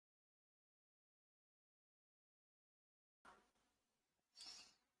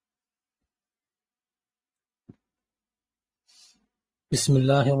بسم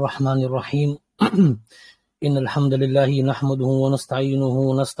الله الرحمن الرحيم إن الحمد لله نحمده ونستعينه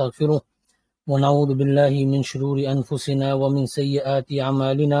ونستغفره ونعوذ بالله من شرور أنفسنا ومن سيئات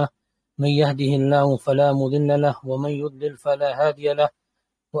أعمالنا من يهده الله فلا مضل له ومن يضلل فلا هادي له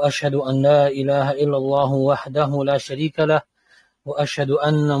وأشهد أن لا إله إلا الله وحده لا شريك له وأشهد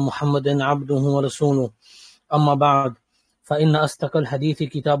أن محمدا عبده ورسوله أما بعد فإن أصدق الحديث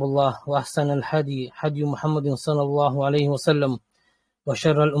كتاب الله وأحسن الهدي هدي محمد صلى الله عليه وسلم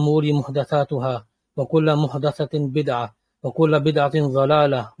وشر الأمور محدثاتها وكل محدثة بدعة وكل بدعة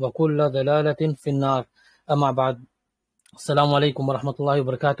ضلالة وكل ضلالة في النار أما بعد. Assalamu alaikum wa rahmatullahi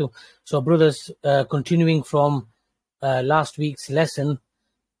wa barakatuh. So brothers, continuing from last week's lesson,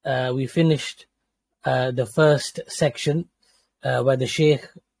 we finished the first section where the Shaykh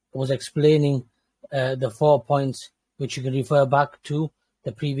was explaining the 4 points, which you can refer back to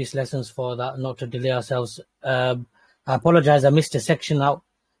the previous lessons for that, not to delay ourselves. I apologize, I missed a section out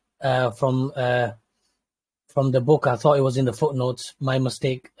from the book. I thought it was in the footnotes. My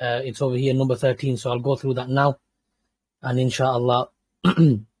mistake. It's over here, number 13. So I'll go through that now. And inshallah,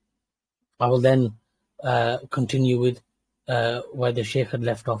 I will then continue with where the Shaykh had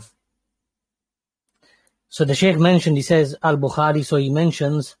left off. So the Shaykh mentioned, he says, Al-Bukhari. So he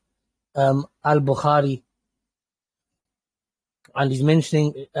mentions Al-Bukhari. And he's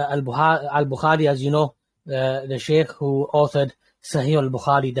mentioning Al-Bukhari, as you know, the Shaykh who authored Sahih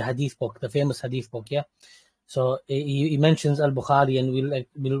Al-Bukhari, the hadith book, the famous hadith book, yeah. So he mentions Al-Bukhari, and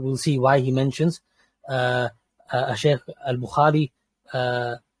we'll see why he mentions Shaykh Al-Bukhari,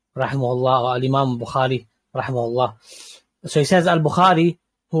 rahimahullah, or Al-Imam Bukhari, rahimahullah. So he says, Al-Bukhari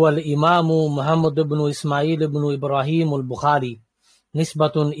هو الإمام محمد بن إسماعيل بن إبراهيم البخاري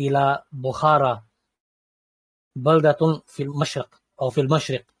نسبة إلى بخارى بلدة في المشرق أو في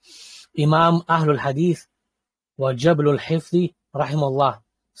المشرق إمام أهل الحديث وجبل الحفظ رحمه الله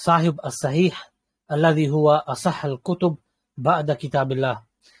صاحب الصحيح الذي هو أصح الكتب بعد كتاب الله.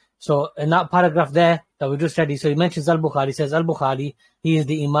 So in that paragraph there that we just read, so he mentions Al-Bukhari. He says Al-Bukhari, he is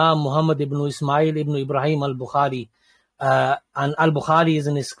the Imam Muhammad ibn Ismail ibn Ibrahim al-Bukhari, and Al-Bukhari is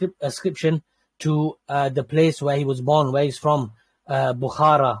an ascription to the place where he was born, where he's from,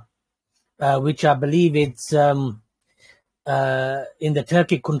 Bukhara, which I believe it's in the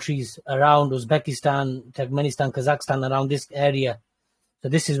Turkic countries around Uzbekistan, Turkmenistan, Kazakhstan, around this area. So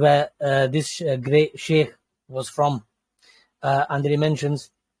this is where this great Shaykh was from. And then he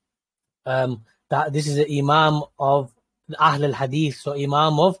mentions that this is the Imam of Ahl al-Hadith, so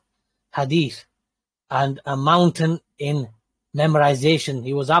Imam of Hadith, and a mountain in memorization.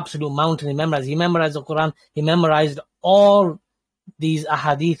 He was absolute mountain in memorization. He memorized the Quran. He memorized all these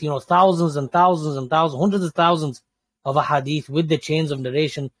ahadith, thousands and thousands and thousands, hundreds of thousands of ahadith with the chains of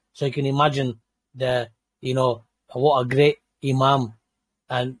narration. So you can imagine what a great Imam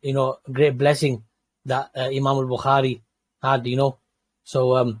and, great blessing that Imam al-Bukhari had,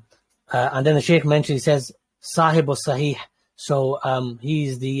 So, and then the Shaykh mentioned, he says, Sahib al-Sahih. So,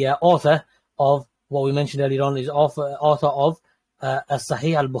 he's the author of what we mentioned earlier on, is author of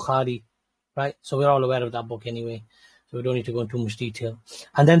Sahih al-Bukhari, right? So we're all aware of that book anyway. So we don't need to go into too much detail.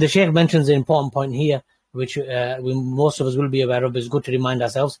 And then the Shaykh mentions an important point here, which most of us will be aware of, but it's good to remind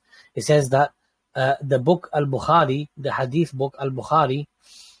ourselves. It says that the book Al-Bukhari, the hadith book Al-Bukhari,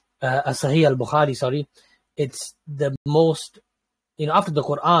 Sahih Al-Bukhari, sorry, it's the most, after the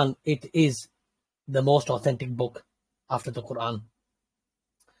Quran, it is the most authentic book after the Quran.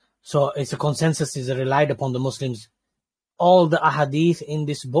 So it's a consensus, is relied upon the Muslims. All the ahadith in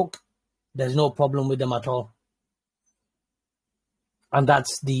this book, there's no problem with them at all. And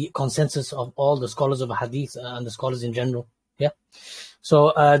that's the consensus of all the scholars of hadith and the scholars in general. Yeah.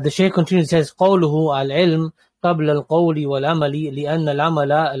 So the Shaykh continues, says, قوله العلم قبل القول والعمل لأن العمل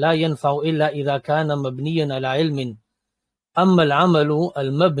لا ينفع إلا إذا كان مبنيا على علم أما العمل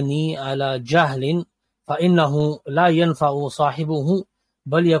المبني على جهل فإنه لا ينفع صاحبه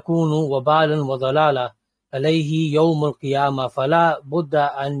بل يكون وبالا وضلالا عليه يوم القيامة فلا بد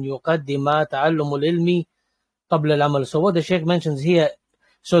أن يقدم تعلم العلم قبل العمل. So what the Shaykh mentions here,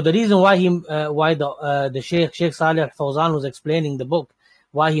 so the reason why the Shaykh Saleh Al Fawzan was explaining the book,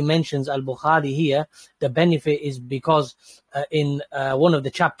 why he mentions Al-Bukhari here, the benefit is because in one of the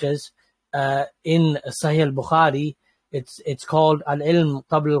chapters in Sahih Al-Bukhari, it's called Al-Ilm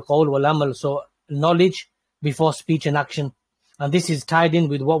Qabl Al-Qawl Wal-Amal, so knowledge before speech and action. And this is tied in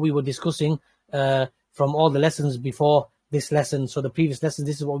with what we were discussing from all the lessons before this lesson. So the previous lessons,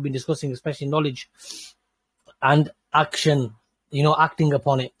 this is what we've been discussing, especially knowledge and action, acting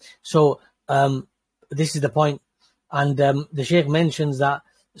upon it. So this is the point. And the Shaykh mentions that,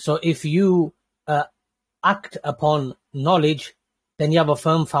 so if you act upon knowledge, then you have a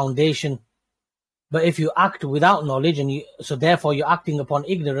firm foundation. But if you act without knowledge, and so therefore you're acting upon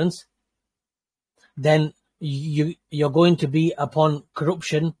ignorance, then you're going to be upon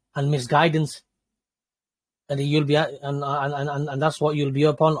corruption and misguidance, and you'll be and that's what you'll be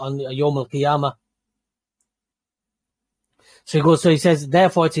upon on Yawm al-Qiyamah. So he says,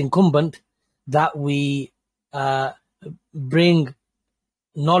 therefore it's incumbent that we bring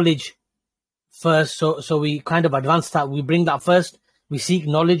knowledge first. So we kind of advance that. We bring that first. We seek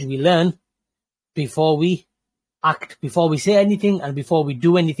knowledge. We learn before we act, before we say anything, and before we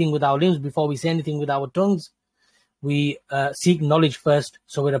do anything with our limbs, before we say anything with our tongues. We seek knowledge first.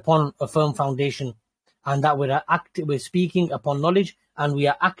 So we're upon a firm foundation, and that we're speaking upon knowledge, and we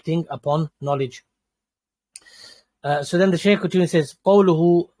are acting upon knowledge. So then the Shaykh continues, says,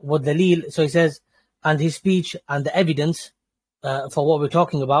 قَوْلُهُ وَالدَّلِيلُ. So he says, and his speech and the evidence for what we're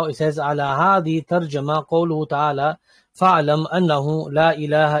talking about. It says, على هذه ترجمه قوله تعالى فاعلم أنه لا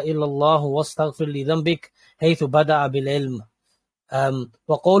إله إلا الله واستغفر لذنبك حيث بدأ بالعلم.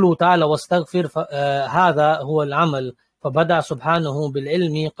 وقوله تعالى واستغفر هذا هو العمل فبدأ سبحانه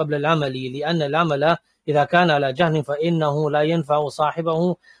بالعلم قبل العمل لأن العمل إذا كان على جهل فإنه لا ينفع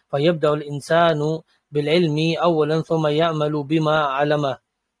صاحبه فيبدأ الإنسان بالعلم أولا ثم يعمل بما علمه.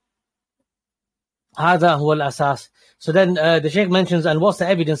 هذا هو الأساس. So then the Shaykh mentions, and what's the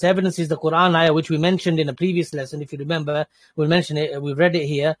evidence? The evidence is the Quran ayah, which we mentioned in a previous lesson. If you remember, we'll mention it. We've read it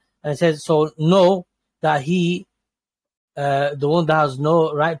here, and it says, so know that he, the one that has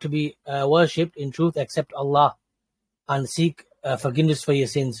no right to be worshipped in truth except Allah, and seek forgiveness for your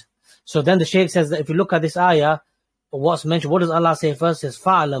sins. So then the Shaykh says that if you look at this ayah, what's mentioned, what does Allah say first? It says,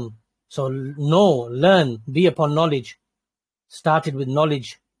 fa'alam. So know, learn, be upon knowledge. Started with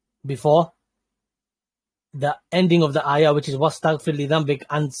knowledge before the ending of the ayah, which is wastaghfir li dhanbik,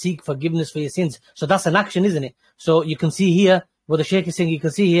 and seek forgiveness for your sins. So that's an action, isn't it? So you can see here what the Shaykh is saying. You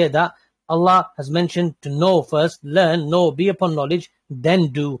can see here that Allah has mentioned to know first, learn, know, be upon knowledge,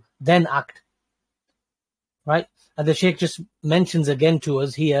 then do, then act. Right? And the Shaykh just mentions again to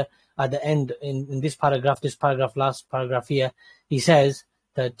us here at the end in this paragraph, last paragraph here, he says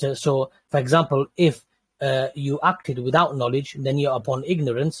that, so for example, if you acted without knowledge, then you're upon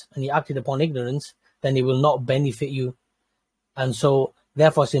ignorance, and you acted upon ignorance, then it will not benefit you. And so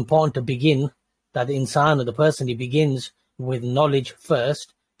therefore it's important to begin, that the insan, or the person, he begins with knowledge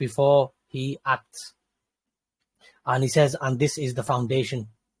first before he acts. And he says, and this is the foundation,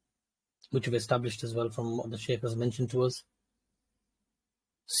 which we've established as well from what the Shaykh has mentioned to us.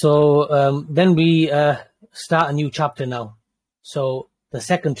 So then we start a new chapter now. So the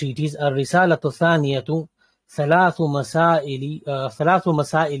second treatise, الرسالة الثانية ثلاث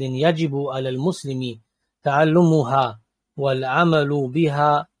مسائل يجب على المسلم تعلمها والعمل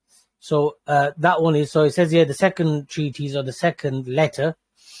بها. So that one is, so it says here the second treatise, or the second letter,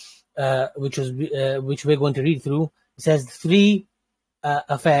 which we're going to read through. It says 3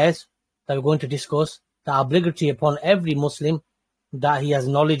 affairs that we're going to discuss that are obligatory upon every Muslim, that he has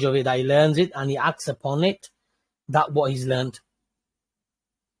knowledge of it, that he learns it, and he acts upon it, that what he's learned.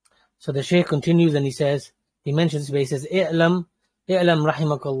 So the Shaykh continues, and he says, he mentions this, he says, اعلم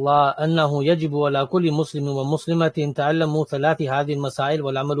رحمك الله أنه يجب على كل مسلم ومسلمة تعلموا ثلاث هذه المسائل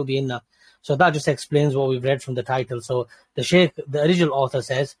والعمل بهن. So that just explains what we've read from the title. So the Shaykh, the original author,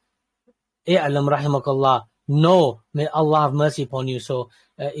 says, اعلم رحمك الله, know, may Allah have mercy upon you. So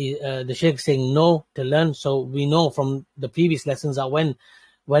the Shaykh is saying know, to learn. So we know from the previous lessons that when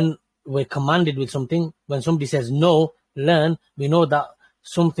we're commanded with something, when somebody says no, learn, we know that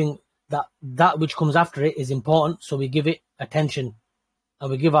something, that which comes after it is important, so we give it attention, and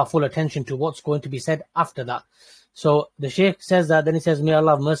we give our full attention to what's going to be said after that. So the Shaykh says that, then he says, may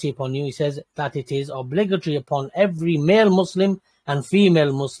Allah have mercy upon you, he says that it is obligatory upon every male Muslim and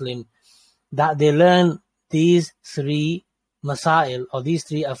female Muslim that they learn these 3 masail, or these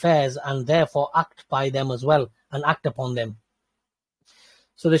 3 affairs, and therefore act by them as well, and act upon them.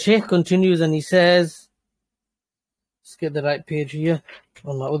 So the Shaykh continues, and he says, let's get the right page here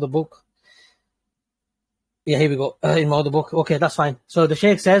on my other book. Yeah, here we go, in my other book. Okay, that's fine. So the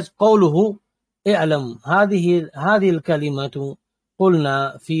Shaykh says, قوله اعلم هذه الكلمة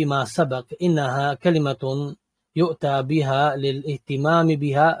قلنا فيما سبق إنها كلمة يؤتى بها للاهتمام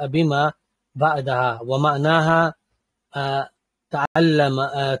بما بعدها ومعناها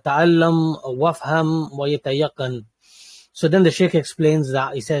تعلم وافهم ويتيقن. So then the Shaykh explains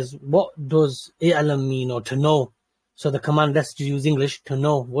that, he says, what does i'lam mean, or to know? So the command, let's use English, to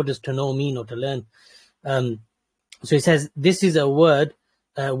know. What does to know mean, or to learn? So he says, this is a word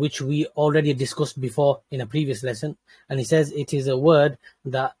which we already discussed before in a previous lesson. And he says it is a word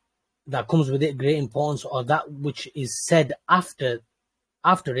that comes with it great importance, or that which is said after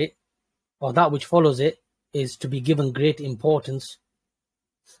after it, or that which follows it, is to be given great importance.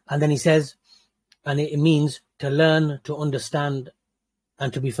 And then he says, and it means to learn, to understand,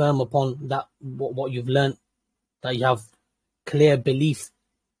 and to be firm upon that what you've learned, that you have clear belief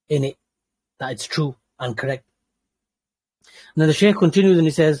in it, that it's true and correct. And then the Shaykh continues and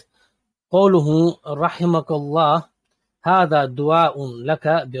he says, قوله رحمك الله هذا دعاء لك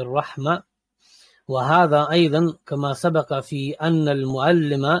بالرحمة وهذا أيضا كما سبق في أن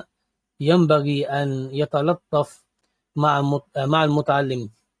المعلم ينبغي أن يتلطف مع المتعلم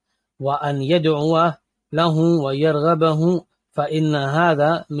وأن يدعو له ويرغبه فإن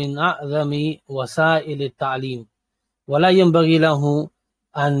هذا من أعظم وسائل التعليم ولا ينبغي له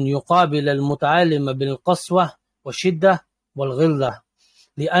أن يقابل المتعلم بالقسوة والشدة والغلظة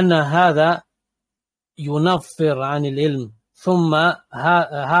لأن هذا ينفر عن العلم ثم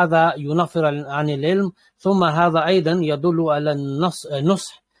هذا ينفر عن العلم ثم هذا أيضا يدل على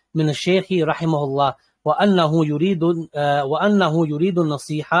النصح من الشيخ رحمه الله وأنه يريد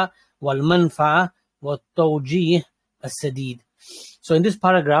النصيحة والمنفعة والتوجيه السديد. So in this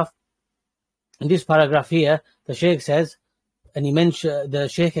paragraph here, the Shaykh says, and he mentioned the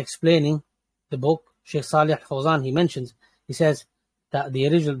Shaykh explaining the book, Shaykh Saleh Al Fawzan, he says that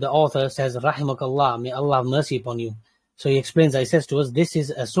the author says, Rahimakallah, may Allah have mercy upon you. So he explains, he says to us, this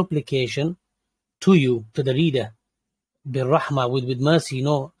is a supplication to you, to the reader, birrahma, with mercy,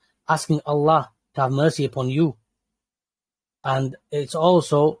 asking Allah to have mercy upon you. And it's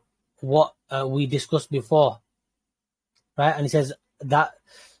also what we discussed before, right? And he says that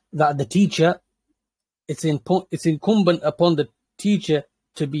the teacher, it's incumbent upon the teacher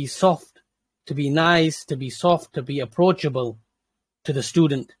to be soft, to be nice, to be soft, to be approachable to the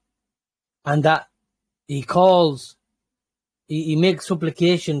student, and that he makes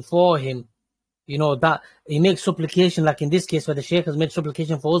supplication for him, that he makes supplication, like in this case where the Shaykh has made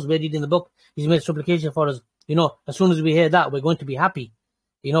supplication for us, we're reading the book, he's made supplication for us, as soon as we hear that, we're going to be happy,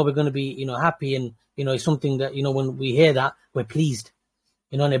 we're going to be, happy, and, it's something that, when we hear that, we're pleased,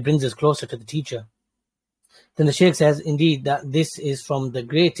 and it brings us closer to the teacher. Then the Shaykh says, indeed, that this is from the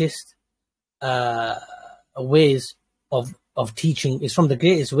greatest ways of teaching. It's from the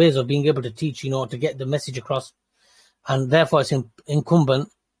greatest ways of being able to teach, to get the message across. And therefore it's incumbent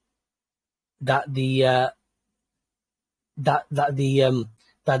that the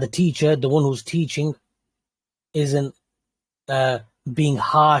teacher, the one who's teaching, isn't being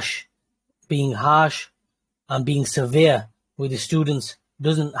harsh and being severe with the students,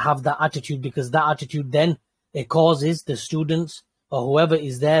 doesn't have that attitude, because that attitude then it causes the students or whoever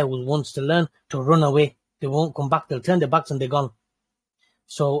is there who wants to learn to run away. They won't come back. They'll turn their backs and they're gone.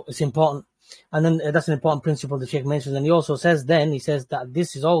 So it's important. And then that's an important principle the Shaykh mentions. And he also says that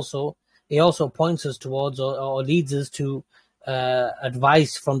this is also, it also points us towards or leads us to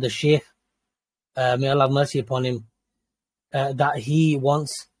advice from the Shaykh, may Allah have mercy upon him, that he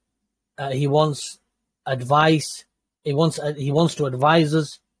wants advice. He wants to advise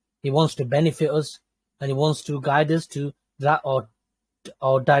us. He wants to benefit us, and he wants to guide us to that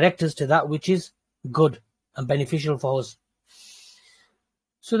or direct us to that which is good and beneficial for us.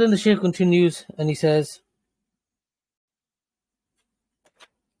 So then the Shaykh continues and he says,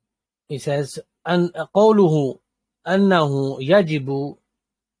 and قوله أنه يجب,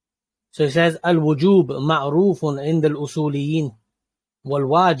 so he says, الوجوب معروف عند الأصوليين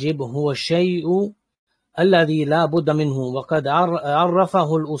والواجب هو الشيء الذي لا بد منه وقد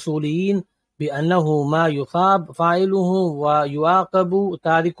عرفه الأصوليين بأنه ما يثاب فاعله ويعاقب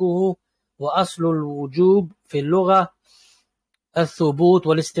تاركه وأصل الوجوب في اللغة الثبوت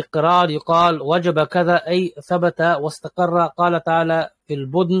والاستقرار. يقال وجب كذا أي ثبت واستقر. قال تعالى في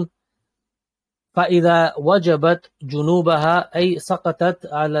البدن فإذا وجبت جنوبها أي سقطت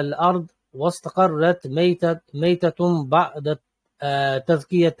على الأرض واستقرت ميتة بعد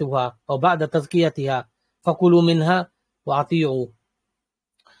تزكيتها أو بعد تزكيتها فكلوا منها وأطيعوا.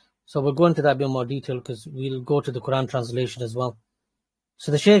 So we'll go into that a bit more detail because we'll go to the Quran translation as well.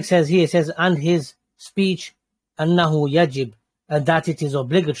 So the Shaykh says here, and his speech, أنه يجب, and that it is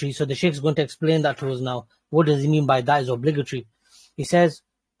obligatory. So the Shaykh is going to explain that to us now. What does he mean by that is obligatory? He says,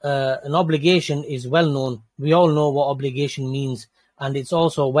 an obligation is well known. We all know what obligation means. And it's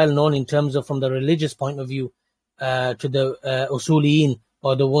also well known in terms of from the religious point of view, to the usuliyin,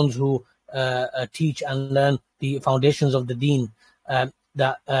 or the ones who teach and learn the foundations of the deen,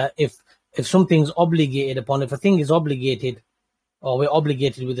 that if something's obligated upon, if a thing is obligated, or we're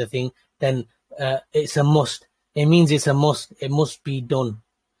obligated with a thing, then it's a must. It means it's a must. It must be done.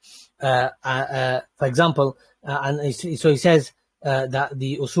 For example, and so he says that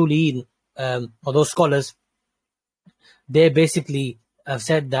the usuliyin, or those scholars, they basically have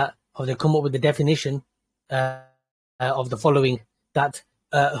said that, or they come up with the definition of the following, that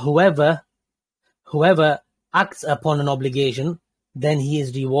whoever acts upon an obligation, then he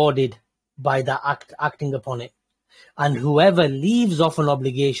is rewarded by the acting upon it. And whoever leaves off an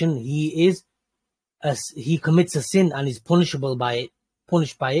obligation, he commits a sin and is punishable by it,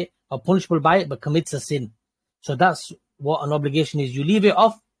 but commits a sin. So that's what an obligation is. You leave it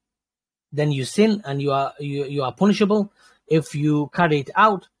off, then you sin, and you are punishable. If you carry it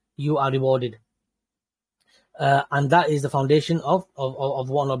out, you are rewarded. And that is the foundation of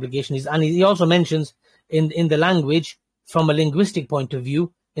what an obligation is. And he also mentions in the language, from a linguistic point of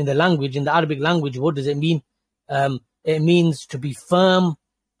view, in the Arabic language, what does it mean? It means to be firm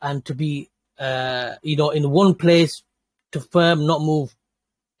and to be, in one place, to firm, not move,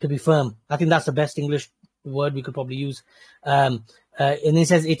 to be firm. I think that's the best English word we could probably use. And he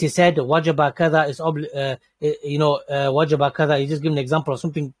says, it is said, wajaba kada is, wajaba kada, he's just giving an example of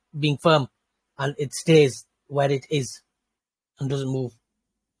something being firm and it stays where it is and doesn't move.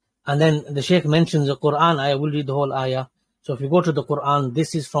 And then the Shaykh mentions the Quran. I will read the whole ayah. So if you go to the Quran,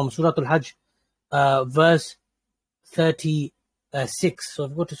 this is from Surah Al-Hajj, verse 36. So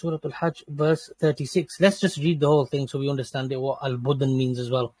if you go to Surah Al-Hajj, verse 36, let's just read the whole thing so we understand what Al-Budn means as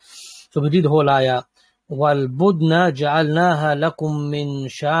well. So we read the whole ayah. وَالْبُدْنَ جَعَلْنَاهَا لَكُمْ مِنْ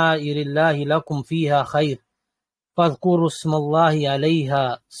شَائِرِ اللَّهِ لَكُمْ فِيهَا خَيْرٌ فَاذْكُرُوا اسْمَ اللَّهِ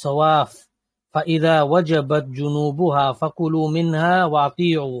عَلَيْهَا صَوَافٌ فَإِذَا وَجَبَتْ جُنُوبُهَا فَكُلُوا مِنْهَا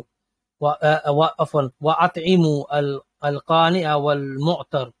وَأَطْعِمُوا الْقَانِعَ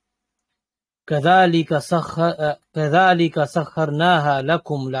وَالْمُعْتَرَ كَذَلِكَ سَخَّرْنَاهَا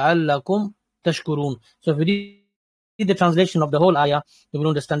لَكُمْ لَعَلَّكُمْ تَشْكُرُونَ. So if we read the translation of the whole ayah, we will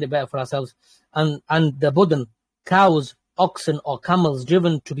understand it better for ourselves. And the Budn, cows, oxen or camels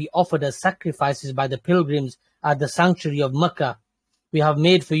driven to be offered as sacrifices by the pilgrims at the sanctuary of Mecca, we have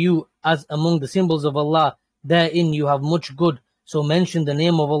made for you as among the symbols of Allah. Therein you have much good. So mention the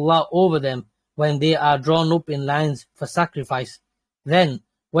name of Allah over them when they are drawn up in lines for sacrifice. Then,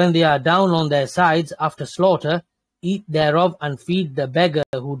 when they are down on their sides after slaughter, eat thereof and feed the beggar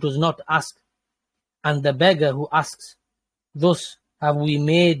who does not ask, and the beggar who asks. Thus have we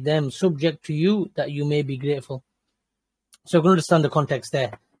made them subject to you, that you may be grateful. So you can understand the context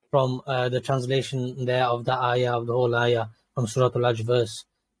there from the translation there of the ayah, of the whole ayah from Surah Al-Hajj, verse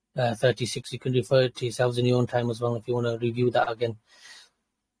 36. You can refer to yourselves in your own time as well if you want to review that again.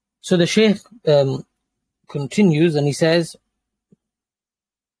 So the Shaykh continues and he says,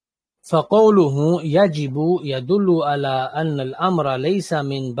 فَقَوْلُهُ يَجِبُ يَدُلُّ عَلَىٰ أَنَّ الْأَمْرَ لَيْسَ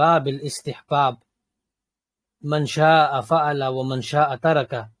مِنْ بَابِ الْإِسْتِحْبَابِ مَنْ شَاءَ فَعَلَ وَمَنْ شَاءَ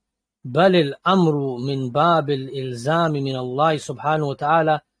تَرَكَ بل الأمر من باب الإلزام من الله سبحانه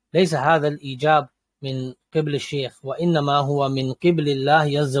وتعالى. ليس هذا الإيجاب من قبل الشيخ، وإنما هو من قبل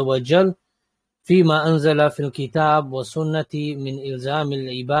الله عز وجل فيما أنزل في الكتاب والسنة من إلزام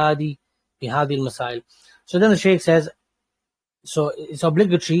العباد بهذه المسائل. So then the Shaykh says, so it's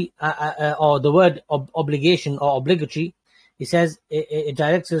obligatory, or the word obligation or obligatory, he says it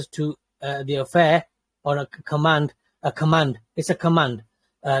directs us to the affair or a command. It's a command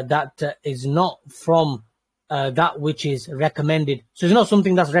that is not from that which is recommended. So it's not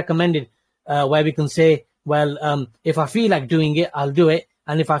something that's recommended where we can say, well, if I feel like doing it, I'll do it.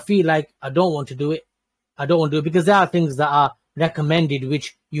 And if I feel like I don't want to do it, I don't want to do it. Because there are things that are recommended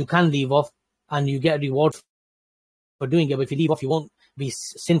which you can leave off and you get a reward for doing it. But if you leave off, you won't be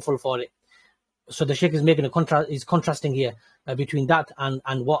sinful for it. So the Shaykh is making a contrast, is contrasting here between that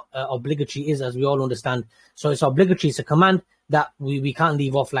and what obligatory is, as we all understand. So it's obligatory, it's a command that we can't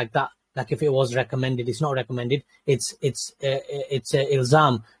leave off like that. Like if it was recommended, it's not recommended. It's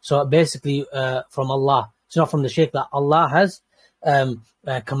ilzam. So basically from Allah. It's not from the Shaykh, that Allah has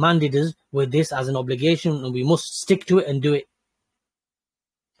commanded us with this as an obligation, and we must stick to it and do it.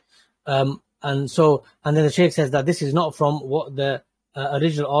 And then the Shaykh says that this is not from what the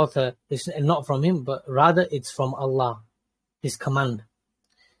original author, is not from him, but rather it's from Allah, his command,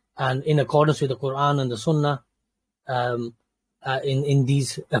 and in accordance with the Quran and the Sunnah in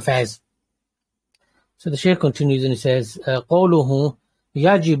these affairs. So the Shaykh continues and he says, قوله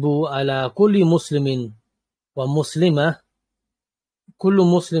يجب على كل مسلم ومسلمة كل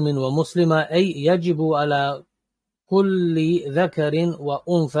مسلم ومسلمة أي يجب على كل ذكر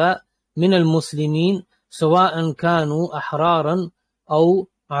وأنثى من المسلمين سواء كانوا أحرارا أو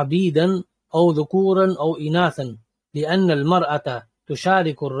عبيدا أو ذكورا أو إناثا، لأن المرأة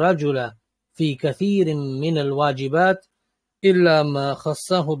تشارك الرجل في كثير من الواجبات إلا ما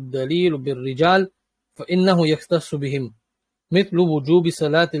خصه الدليل بالرجال فإنه يختص بهم، مثل وجوب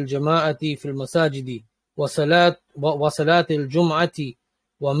صلاة الجماعة في المساجد وصلاة الجمعة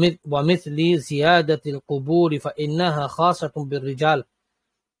ومثل زيادة القبور فإنها خاصة بالرجال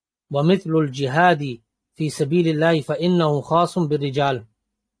ومثل الجهاد في سبيل الله فإنه خاص بالرجال.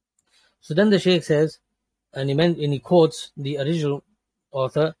 So then the Shaykh says, and he quotes the original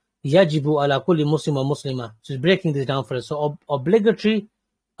author, يجب على كل مسلم ومسلمة. So he's breaking this down for us. So obligatory,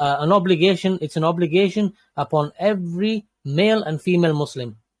 an obligation, it's an obligation upon every male and female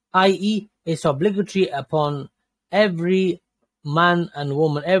Muslim, i.e. it's obligatory upon every man and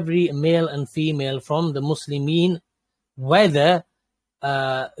woman, every male and female from the Muslimin, whether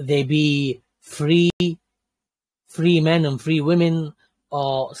they be free men and free women,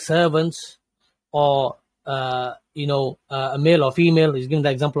 or servants, or a male or female. He's given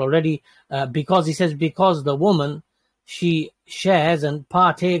that example already, because he says, because the woman, she shares and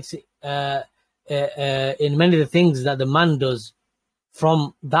partakes in many of the things that the man does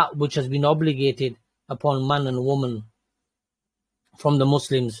from that which has been obligated upon man and woman from the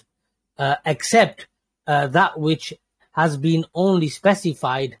Muslims, except that which has been only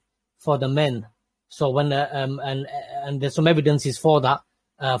specified for the men. So when and there's some evidences for that,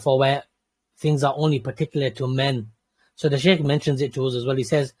 for where things are only particular to men. So the Shaykh mentions it to us as well. He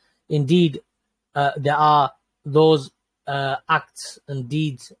says, indeed, there are those acts and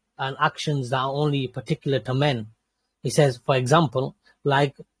deeds and actions that are only particular to men. He says, for example,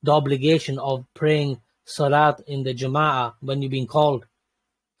 like the obligation of praying salat in the jama'ah when you've been called,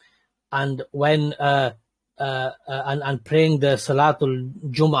 and when and praying the salatul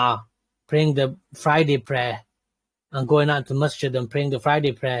jum'ah, praying the Friday prayer, and going out to masjid and praying the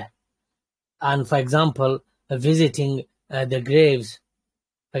Friday prayer, and for example visiting the graves,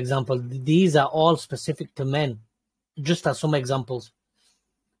 for example. These are all specific to men, just as some examples.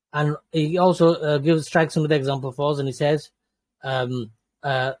 And he also strikes another example for us, and he says, and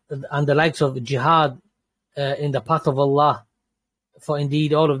the likes of jihad in the path of Allah, for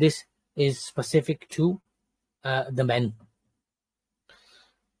indeed all of this is specific to the men.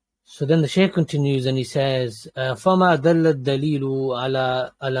 So then the Shaykh continues and he says, فَمَا دَلَّ الدَّلِيلُ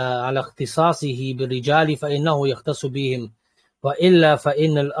على اختصاصه بالرجال فإنه يختص بهم وإلا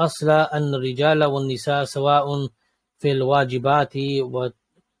فإن الأصل أن الرجال والنساء سواء في الواجبات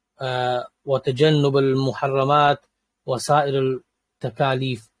وتجنب المحرمات وسائر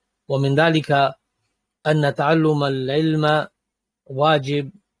التكاليف. ومن ذلك أن تعلم العلم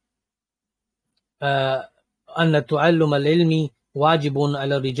واجب، أن تعلم العلم واجب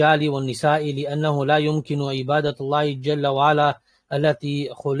على الرجال والنساء، لأنه لا يمكن عبادة الله جل وعلا التي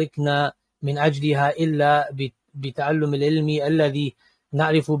خلقنا من أجلها إلا بتعلم العلم الذي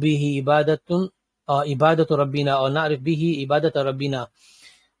نعرف به عبادة ربنا، أو نعرف به عبادة ربنا.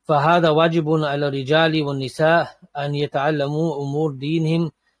 فهذا واجب على الرجال والنساء أن يتعلموا أمور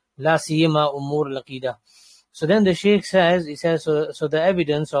دينهم لا سيما أمور العقيدة. So then the Shaykh says, he says, so the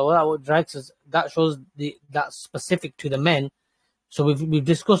evidence, or what directs us, that shows that's specific to the men. So we've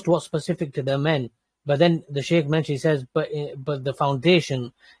discussed what's specific to the men, but then the Shaykh mentions, he says, but the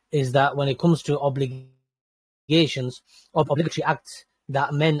foundation is that when it comes to obligations or obligatory acts,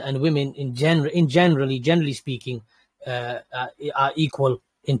 that men and women generally speaking, are equal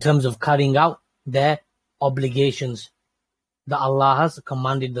in terms of carrying out their obligations that Allah has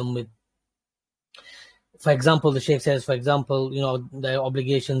commanded them with. For example, the Shaykh says, for example, the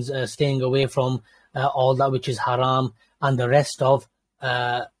obligations, staying away from all that which is haram, and the rest of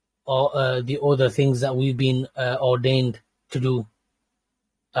the other things that we've been ordained to do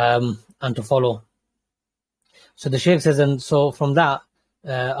and to follow. So the Shaykh says, and so from that,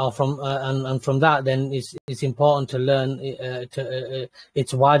 and from that, then it's important to learn.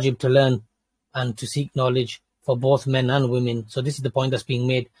 It's wajib to learn and to seek knowledge for both men and women. So this is the point that's being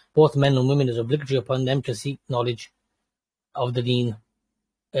made. Both men and women is obligatory upon them to seek knowledge of the deen.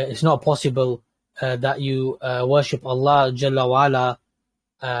 It's not possible that you worship Allah Jalla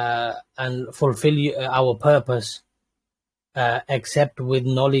wa'ala and fulfill our purpose except with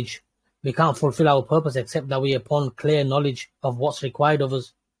knowledge. We can't fulfill our purpose except that we are upon clear knowledge of what's required of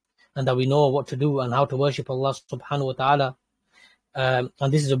us, and that we know what to do and how to worship Allah subhanahu wa ta'ala.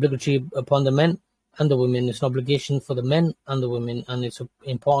 And this is obligatory upon the men and the women. It's an obligation for the men and the women, and it's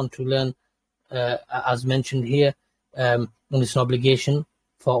important to learn, as mentioned here, and it's an obligation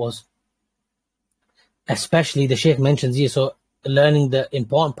for us. Especially, the Shaykh mentions here, so learning the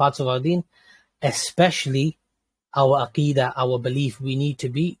important parts of our deen, especially our aqidah, our belief. We need to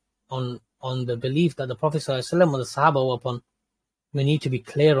be on the belief that the Prophet ﷺ and the Sahaba were upon. We need to be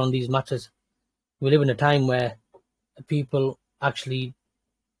clear on these matters. We live in a time where people actually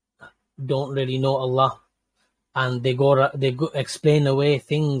don't really know Allah. and they explain away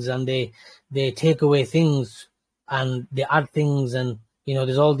things, and they take away things, and they add things, and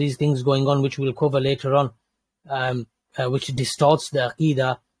there's all these things going on which we'll cover later on, which distorts the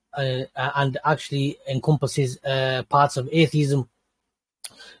Aqidah and actually encompasses parts of atheism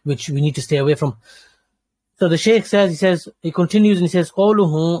which we need to stay away from. So the Shaykh says, he continues and he says,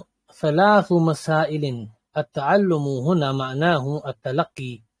 قوله ثلاث مسائل التعلم هنا معناه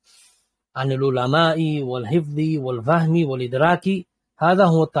التلقي عن العلماء والحفظ والفهم والإدراك، هذا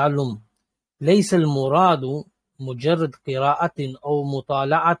هو التعلم، ليس المراد مجرد قراءة أو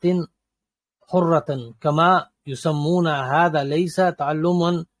مطالعة حرة كما يسمون، هذا ليس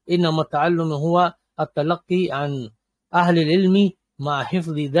تعلما، إنما التعلم هو التلقي عن أهل العلم مع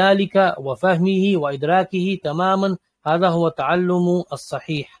حفظ ذلك وفهمه وإدراكه تماما، هذا هو التعلم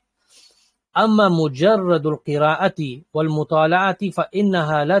الصحيح. أما مجرد القراءة والمطالعة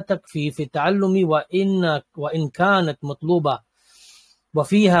فإنها لا تكفي في التعلم، وإن كانت مطلوبة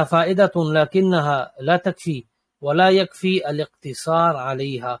وفيها فائدة لكنها لا تكفي ولا يكفي الاقتصار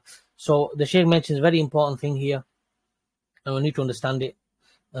عليها. So the Shaykh mentions a very important thing here, and we need to understand it,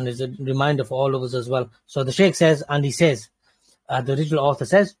 and it's a reminder for all of us as well. So the Shaykh says, and he says, the original author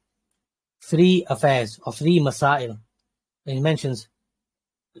says, 3 affairs or 3 masail. And he mentions,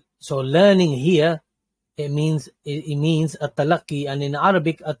 so learning here, it means at-talaqi, and in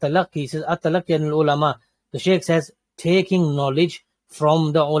Arabic at-talaqi says at-talaqi an ulama. The Shaykh says taking knowledge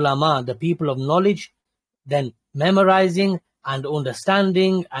from the ulama, the people of knowledge, then memorizing and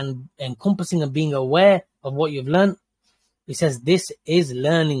understanding and encompassing and being aware of what you've learned. He says this is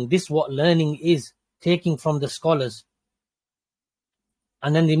learning. This is what learning is, taking from the scholars.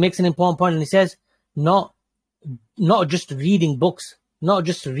 And then he makes an important point, and he says not just reading books, not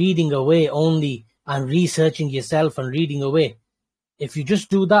just reading away only and researching yourself and reading away. If you just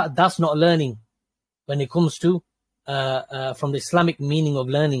do that, that's not learning when it comes to from the Islamic meaning of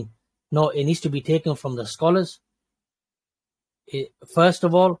learning. No, it needs to be taken from the scholars. First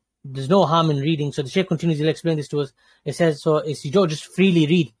of all, there's no harm in reading. So the Shaykh continues to explain this to us. It says, so it's, you don't just freely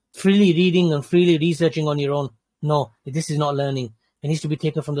reading and freely researching on your own. No, this is not learning. It needs to be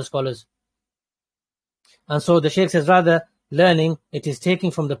taken from the scholars. And so the Shaykh says, rather, learning, it is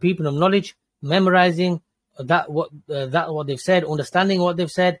taking from the people of knowledge, memorizing what they've said, understanding what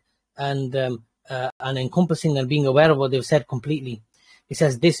they've said, and encompassing and being aware of what they've said completely. He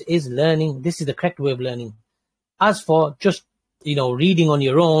says this is learning. This is the correct way of learning. As for just reading on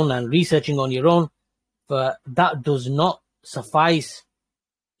your own and researching on your own, that does not suffice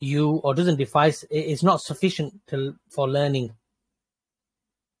you, or doesn't suffice. It's not sufficient for learning.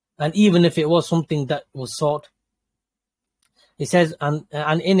 And even if it was something that was sought, it says, and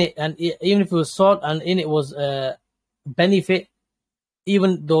even if it was sought and in it was benefit,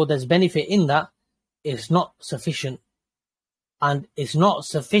 even though there's benefit in that, it's not sufficient. And it's not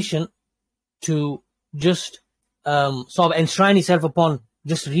sufficient to just sort of enshrine yourself upon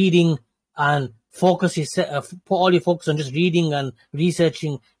just reading and put all your focus on just reading and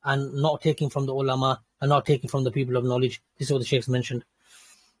researching and not taking from the ulama and not taking from the people of knowledge. This is what the Shaykh mentioned.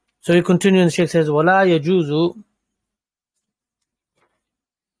 So he continues, the Shaykh says, وَلَا يَجُوزُ.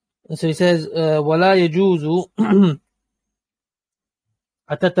 So he says, وَلَا يَجُوزُ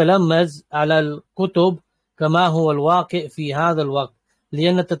أتتلمذ على الكتب كما هو الواقع في هذا الوقت،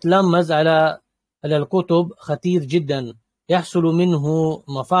 لأن التتلمذ على الكتب خطير جدا، يحصل منه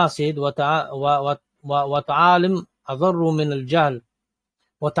مفاسد وتعالم أضر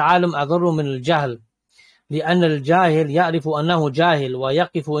من الجهل، لأن الجاهل يعرف أنه جاهل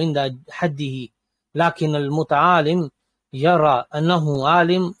ويقف عند حده، لكن المتعالم يرى أنه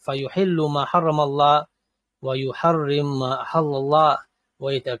عالم فيحل ما حرم الله ويحرم ما أحل الله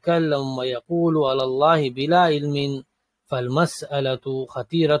ويتكلم ويقول على الله بلا علم، فالمسألة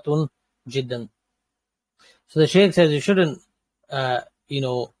خطيرة جدا. So the Shaykh says you shouldn't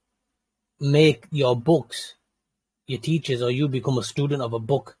make your books your teachers, or you become a student of a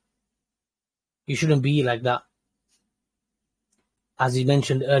book. You shouldn't be like that. As he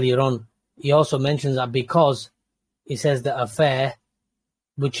mentioned earlier on, he also mentions that because he says the affair,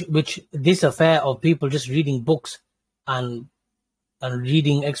 which this affair of people just reading books and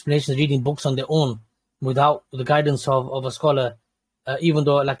reading explanations, reading books on their own without the guidance of a scholar, even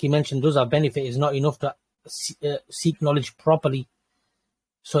though, like he mentioned, those are benefit, is not enough to seek knowledge properly.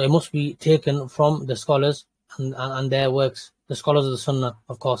 So it must be taken from the scholars and their works, the scholars of the Sunnah,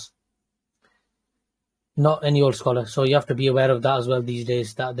 of course, not any old scholar. So you have to be aware of that as well these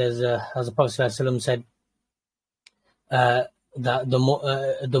days, that there's as the Prophet ﷺ said, that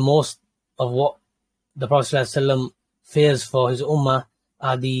the most of what the Prophet ﷺ fears for his ummah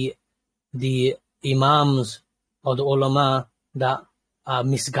are the imams or the ulama that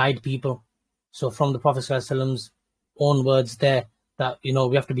misguide people. So from the Prophet ﷺ's own words there, that we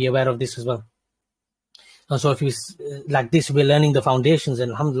have to be aware of this as well. And so if we like this, we're learning the foundations,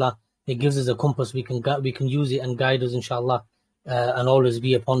 and alhamdulillah, it gives us a compass. We can use it and guide us, inshallah, and always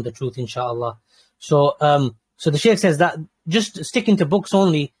be upon the truth, inshallah. So the Shaykh says that just sticking to books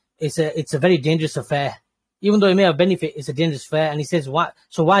only, it's a very dangerous affair. Even though it may have benefit, it's a dangerous affair. And he says, why?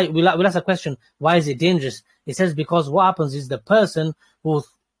 So why? We'll ask a question. Why is it dangerous? He says, because what happens is the person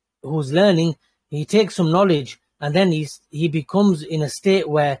who's learning, he takes some knowledge, and then he becomes in a state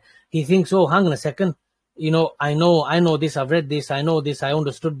where he thinks, oh, hang on a second, I know this, I've read this, I know this, I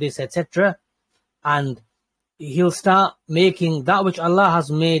understood this, etc. And he'll start making that which Allah has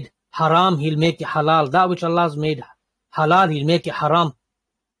made haram, he'll make it halal. That which Allah has made halal, he'll make it haram.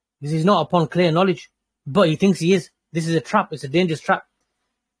 This is not upon clear knowledge, but he thinks he is. This is a trap. It's a dangerous trap.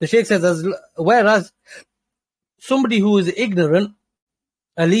 The Shaykh says, whereas somebody who is ignorant,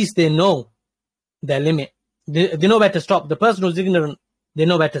 at least they know their limit. They know where to stop. The person who's ignorant, they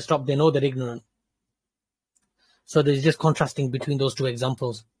know where to stop. They know they're ignorant. So there's just contrasting between those two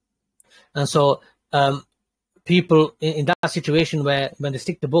examples. And so people in that situation where when they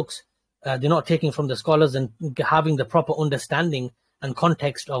stick to books, they're not taking from the scholars and having the proper understanding and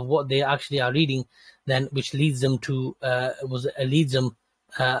context of what they actually are reading, then which leads them to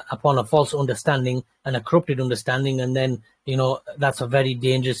upon a false understanding and a corrupted understanding, and then that's a very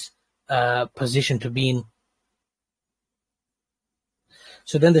dangerous position to be in.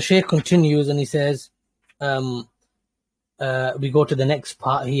 So then the Shaykh continues and he says, we go to the next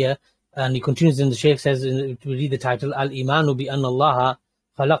part here, and he continues, and the Shaykh says, we read the title, Al-Imanu bi anna Allah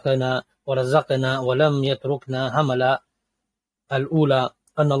khalaqana wa razaqana wa lam yatrukna hamala. Al-Ula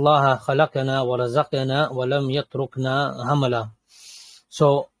anna Allah khalaqana wa razaqana wa lam yatrukna hamala.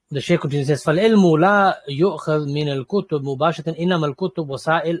 So the Shaykh continues, says, فَالْعِلْمُ لَا يُؤْخَذْ مِنَ الْكُتُبِ مُبَاشَرَةً إِنَّمَا الْكُتُبُ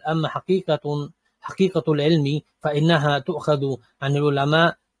وَسَائِلٌ أَمَّا حقيقة العلم فإنها تؤخذ عن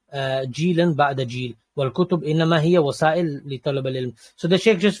العلماء جيلا بعد جيل والكتب إنما هي وسائل لطلب العلم. So the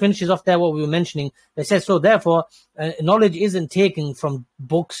Shaykh just finishes off there what we were mentioning. They says, so therefore knowledge isn't taken from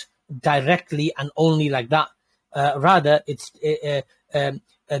books directly and only like that. Rather, it's the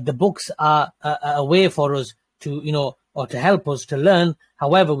books are a way for us to or to help us to learn.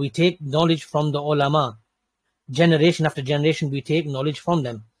 However, we take knowledge from the ulama. Generation after generation, we take knowledge from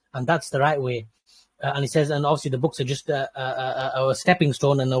them, and that's the right way. And he says, and obviously the books are just a stepping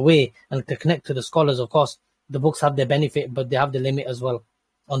stone and a way, and to connect to the scholars, of course, the books have their benefit, but they have the limit as well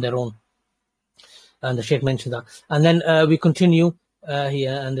on their own. And the Shaykh mentioned that. And then we continue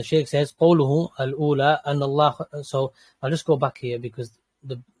here, and the Shaykh says, قَوْلُهُ الْأُولَى أَنَّ اللَّهَ. So I'll just go back here because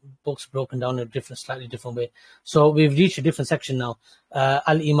the book's broken down in a slightly different way. So we've reached a different section now.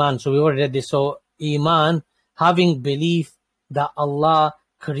 Al-Iman. So we already read this. So Iman, having belief that Allah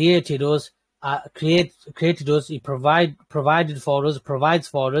created us, He provided for us, provides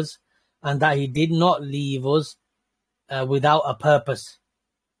for us, and that He did not leave us without a purpose,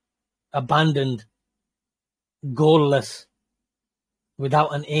 abandoned, goalless,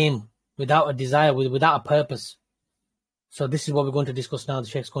 without an aim, without a desire, without a purpose. So this is what we're going to discuss now. The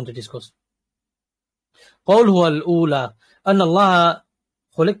Shaykh's going to discuss. قوله الأولى أن الله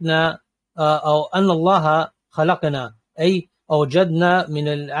خلقنا أو أن الله خلقنا أي أوجدنا من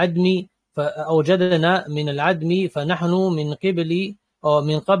العدم فنحن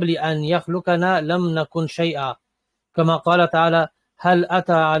من قبل أن يخلقنا لم نكن شيئا كما قال تعالى هل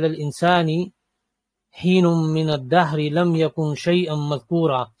أتى على الإنسان حين من الدهر لم يكن شيئا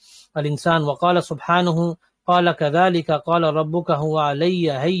مذكورا الإنسان. وقال سبحانه قال كذلك قال ربك هو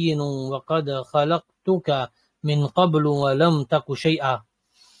علي هين وقد خلقتك من قبل ولم تك شيئا.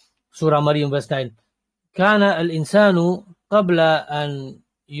 سورة مريم verse 9. كان الإنسان قبل أن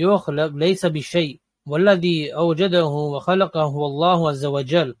يخلق ليس بشيء والذي أوجده وخلقه هو الله عز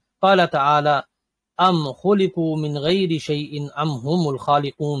وجل. قال تعالى أم خلقوا من غير شيء أم هم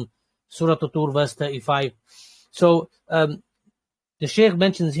الخالقون. Surah Tur verse 35. So the Shaykh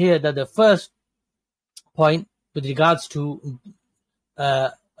mentions here that the first point with regards to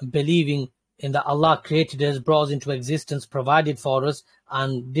believing in that Allah created us, brought us into existence, provided for us,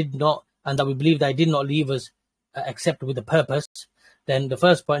 and that we believe that He did not leave us except with a purpose. Then the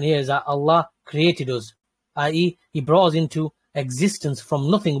first point here is that Allah created us, i.e., He brought us into existence from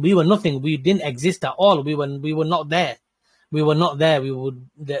nothing. We were nothing. We didn't exist at all. We were not there. We were not there.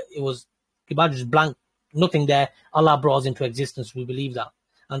 It was just blank, nothing there. Allah brought us into existence. We believe that,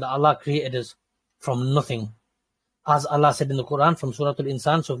 and that Allah created us from nothing, as Allah said in the Quran from Surah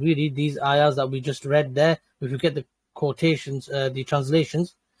Al-Insan. So if we read these ayahs that we just read there, if you get the quotations, the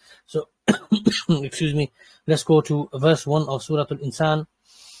translations, So, excuse me, let's go to verse 1 of Surah Al-Insan,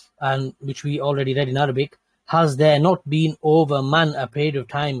 and which we already read in Arabic. Has there not been over man a period of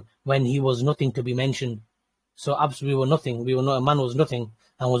time when he was nothing to be mentioned? So absolutely we were nothing. We were not, a man was nothing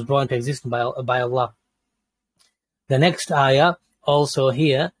and was brought into existence by Allah. The next ayah also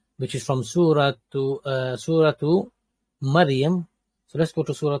here, which is from Surah to Maryam. So let's go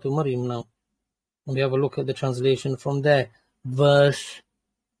to Surah to Maryam now. And we have a look at the translation from there. Verse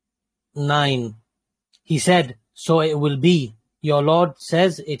 9. He said, so it will be. Your Lord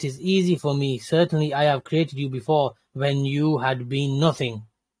says, it is easy for me. Certainly I have created you before when you had been nothing.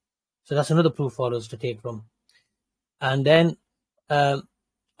 So that's another proof for us to take from. And then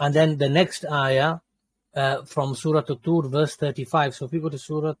the next ayah from Surah Tur, verse 35. So if we go to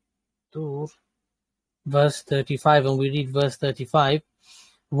Surah Tur, verse 35, and we read verse 35,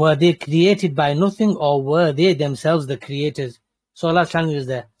 were they created by nothing, or were they themselves the creators? So Allah's challenge is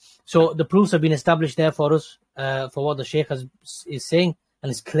there. So the proofs have been established there for us, for what the Shaykh is saying, and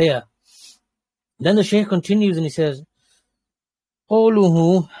it's clear. Then the Shaykh continues and he says,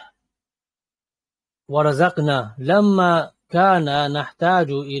 قوله ورزقنا لما كان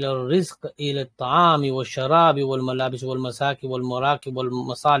نحتاج إلى الرزق إلى الطعام والشراب والملابس والمساكن والمراكب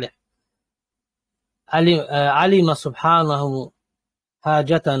والمصالح علم سبحانه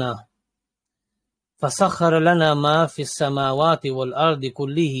حاجتنا فسخر لنا ما في السماوات والأرض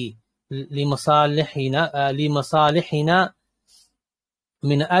كله لمصالحنا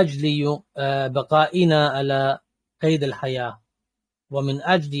من أجل بقائنا على قيد الحياة ومن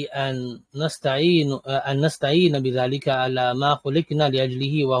أجل أن نستعين بذلك على ما خلقنا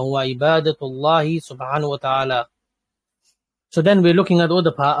لأجله وهو عبادة الله سبحانه وتعالى. So then we're looking at all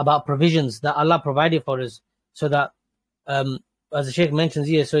the part about provisions that Allah provided for us, so that as the Shaykh mentions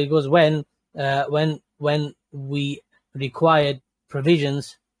here, so he goes, when we required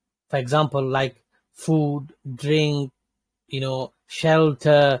provisions, for example, like food, drink,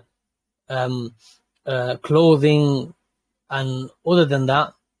 shelter, clothing, and other than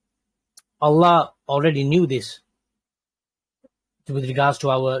that, Allah already knew this with regards to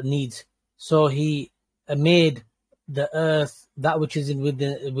our needs. So He made the earth, that which is with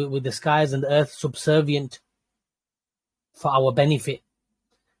the skies and the earth, subservient for our benefit,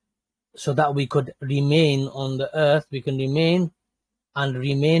 so that we could remain on the earth, we can remain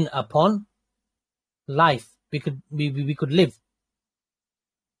upon life. We could live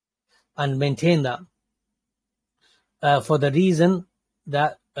and maintain that. For the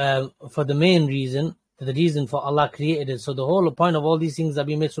main reason for Allah created it. So the whole point of all these things that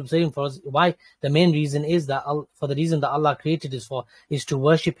we made subservient for us, why? The main reason is that for the reason that Allah created us for, is to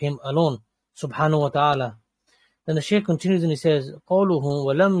worship Him alone, subhanahu wa ta'ala. Then the Shaykh continues and he says, قوله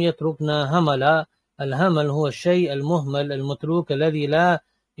ولم يتركنا هملا. الهمل هو الشيء المهمل المتروك الذي لا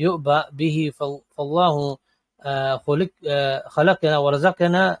يؤبأ به. فالله خلقنا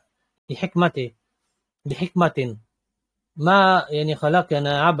ورزقنا بحكمة ما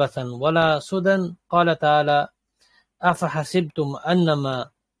خلقنا عبثا ولا سدى. قال تعالى أفحسبتم أنما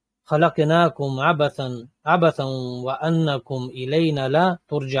خلقناكم عبثا وأنكم إلينا لا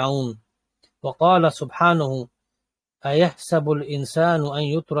ترجعون. وقال سبحانه أيحسب الإنسان أن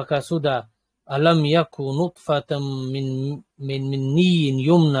يترك سدى ألم يكن نطفة من مني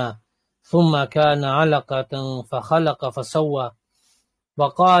يمنى ثم كان علقة فخلق فسوى.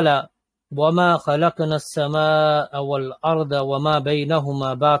 وقال وما خلقنا السماء والأرض وما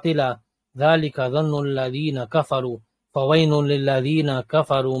بينهما باطلا ذلك ظن الذين كفروا فويل للذين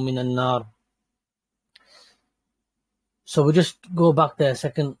كفروا من النار. So we just go back there a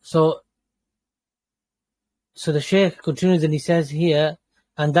second. So the Shaykh continues and he says here,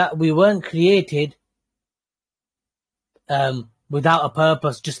 and that we weren't created without a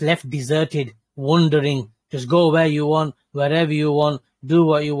purpose, just left deserted, wandering, just go where you want, wherever you want, do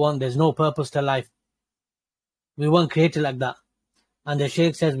what you want. There's no purpose to life. We weren't created like that. And the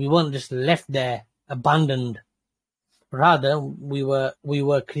Shaykh says we weren't just left there, abandoned. Rather, we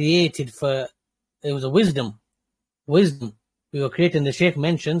were created for, it was a wisdom. We were created, and the Shaykh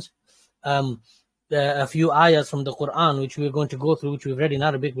mentions a few ayahs from the Quran, which we're going to go through, which we've read in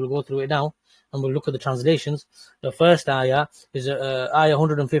Arabic. We'll go through it now, and we'll look at the translations. The first ayah is ayah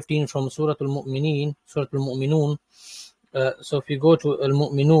 115 from Surah Al-Mu'minun. So if you go to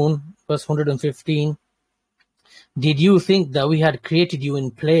Al-Mu'minun, verse 115, did you think that we had created you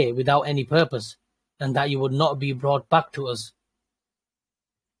in play without any purpose, and that you would not be brought back to us?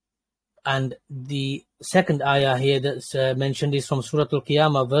 And the second ayah here that's mentioned is from Surah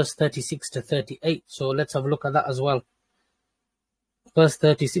Al-Qiyamah, verse 36 to 38. So let's have a look at that as well. Verse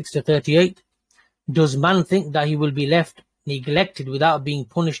 36 to 38. Does man think that he will be left neglected without being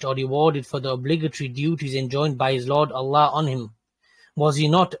punished or rewarded for the obligatory duties enjoined by his Lord Allah on him? Was he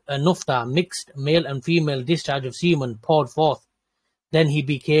not a nufta, mixed male and female discharge of semen poured forth? Then he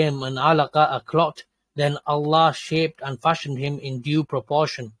became an alaqa, a clot. Then Allah shaped and fashioned him in due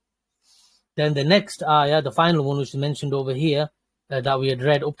proportion. Then the next ayah, the final one which is mentioned over here, that we had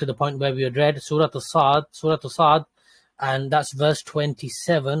read up to the point where we had read Surah Al-Sad, and that's verse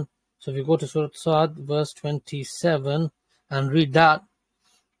 27. So if you go to Surah Al-Sad, verse 27, and read that.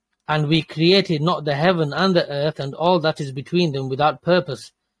 And we created not the heaven and the earth and all that is between them without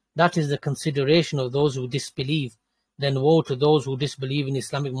purpose. That is the consideration of those who disbelieve. Then woe to those who disbelieve in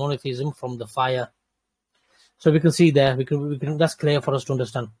Islamic monotheism from the fire. So we can see there, that's clear for us to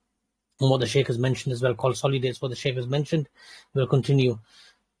understand. And what the Shaykh has mentioned as well, consolidates what the Shaykh has mentioned. We'll continue.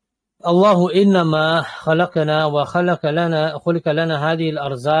 Allahu innama khalaqana wa khulika lana hadhihi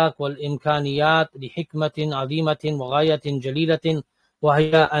al-arzaq wal imkaniyat li hikmatin azimatin wa ghayatin jalilatin wa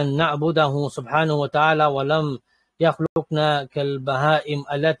hiya an na'budahu subhanahu wa ta'ala wa lam yakhluqna kal bahaim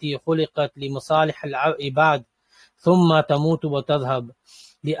allati khuliqat li masalih al-ibad thumma tamutu wa tadhhab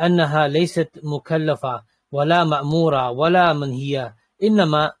li'annaha laysat mukallafa wala ma'mura wala manhiya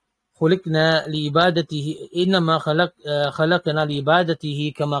innama خلقنا لعبادته إنما خلقنا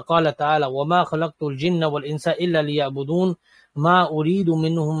لعبادته كما قال تعالى وما خلقت الجن والإنس إلا ليعبدون ما أريد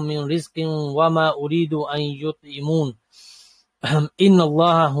منهم من رزق وما أريد أن يطعمون إن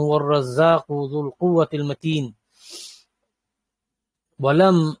الله هو الرزاق ذو القوة المتين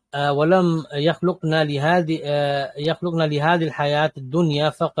ولم يخلقنا لهذه الحياة الدنيا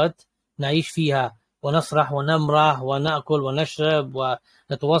فقط نعيش فيها ونسرح ونمرح ونأكل ونشرب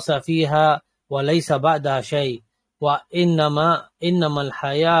ونتوسع فيها وليس بعدها شيء وإنما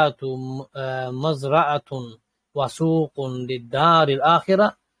الحياة مزرعة وسوق للدار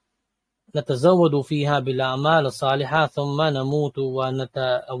الآخرة نتزود فيها بالأعمال الصالحة ثم نموت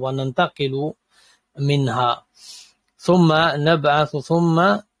وننتقل منها ثم نبعث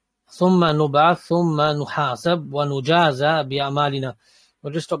ثم نبعث ثم نحاسب ونجازى بأعمالنا.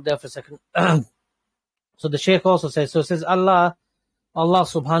 We'll just stop there for a second. So the Shaykh also says, so it says Allah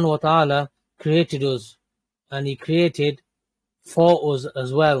subhanahu wa ta'ala created us, and he created for us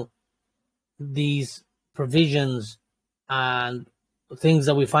as well these provisions and things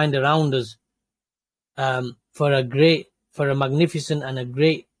that we find around us for a magnificent and a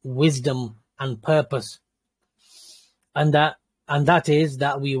great wisdom and purpose. And that is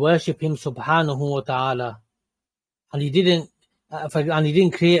that we worship him subhanahu wa ta'ala. And he didn't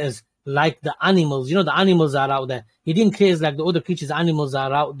create us like the animals. You know, the animals are out there. He didn't create us like the other creatures. Animals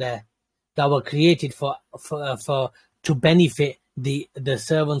are out there that were created to benefit the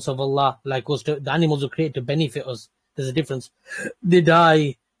servants of Allah. Like us, the animals were created to benefit us. There's a difference. They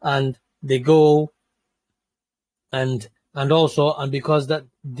die and they go, and because that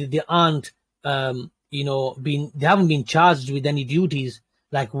they aren't they haven't been charged with any duties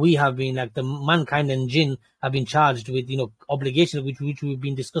like we have been, like the mankind and jinn have been charged with, obligations, which we've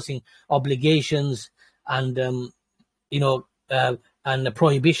been discussing, obligations and and the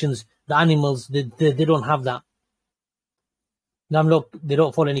prohibitions. The animals, they don't have that. Now look, they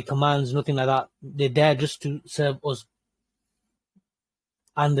don't follow any commands, nothing like that. They're there just to serve us.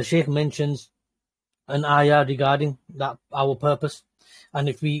 And the Shaykh mentions an ayah regarding that, our purpose. And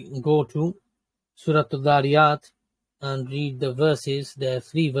if we go to Surah Al-Dhariyat and read the verses, there are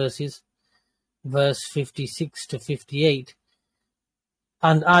 3 verses, verse 56 to 58.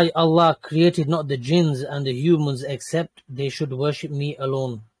 And I, Allah, created not the jinns and the humans except they should worship me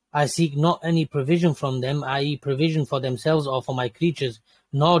alone. I seek not any provision from them, i.e. provision for themselves or for my creatures,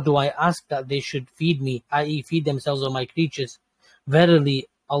 nor do I ask that they should feed me, i.e. feed themselves or my creatures. Verily,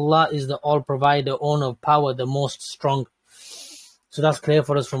 Allah is the all-provider, owner of power, the most strong. So that's clear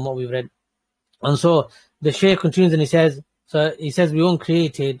for us from what we've read. And so the Shaykh continues and he says we weren't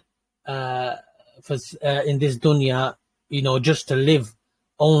created in this dunya, just to live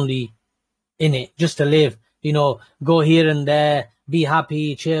only in it, just to live, go here and there, be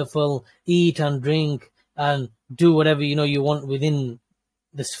happy, cheerful, eat and drink and do whatever, you want within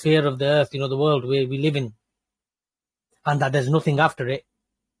the sphere of the earth, the world where we live in, and that there's nothing after it.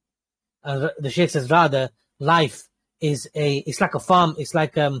 And the Shaykh says rather life it's like a farm, it's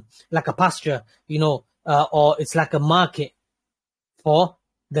like a pasture, or it's like a market for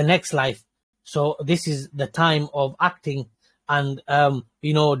the next life. So this is the time of acting and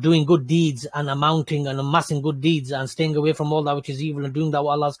doing good deeds and amounting and amassing good deeds and staying away from all that which is evil and doing that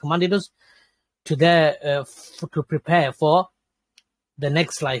what Allah has commanded us to prepare for the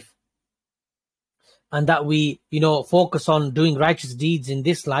next life. And that we focus on doing righteous deeds in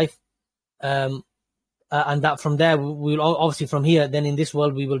this life, and that from there we will obviously from here, then in this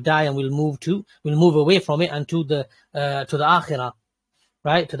world we will die and we'll move away from it and to the akhirah,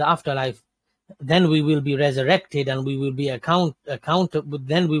 right, to the afterlife. Then we will be resurrected and we will be accountable.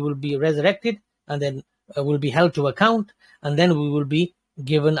 Then we will be resurrected and then we'll be held to account, and then we will be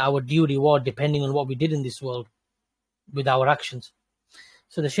given our due reward depending on what we did in this world with our actions.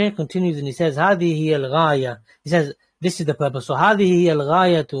 So the Shaykh continues and he says, هذه هي الغاية. He says, this is the purpose. So هذه هي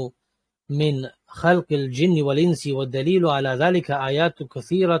الغاية من خلق الجن والإنس، والدليل على ذلك آيات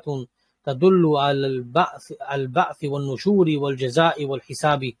كثيرة تدل على البعث والنشور والجزاء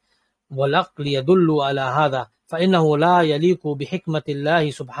والحساب، والعقل يدل على هذا، فإنه لا يليق بحكمة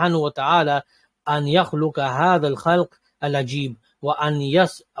الله سبحانه وتعالى أن يخلق هذا الخلق العجيب وأن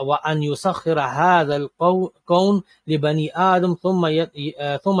يسخر هذا الكون لبني آدم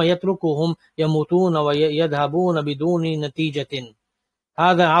ثم يتركهم يموتون ويذهبون بدون نتيجة.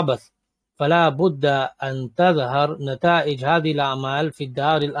 هذا عبث، فلا بد أن تظهر نتائج هذه الأعمال في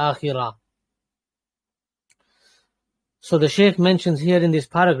الدار الآخرة. So the Shaykh mentions here in this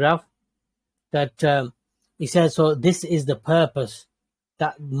paragraph that he says, so this is the purpose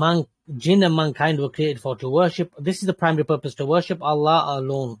that jinn and mankind were created for, to worship. This is the primary purpose, to worship Allah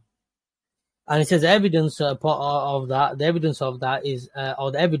alone. And he says the evidence of that is,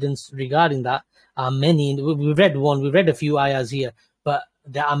 or the evidence regarding that are many. We read a few ayahs here, but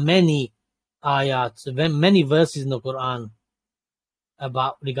there are many ayats, many verses in the Quran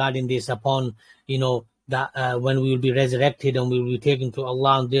regarding this, upon, that when we will be resurrected and we will be taken to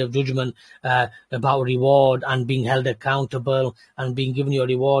Allah on the Day of Judgment, about reward and being held accountable and being given your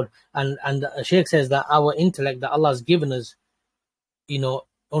reward. And the Shaykh says that our intellect that Allah has given us,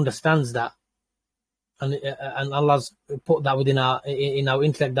 understands that, and Allah's put that within our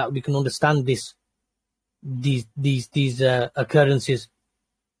intellect, that we can understand these occurrences.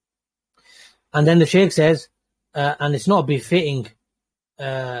 And then the Shaykh says, and it's not befitting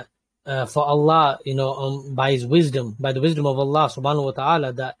for Allah, by His wisdom, by the wisdom of Allah subhanahu wa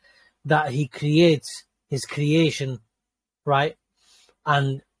ta'ala, that He creates His creation, right?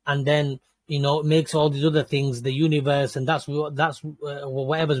 And then, makes all these other things, the universe, and that's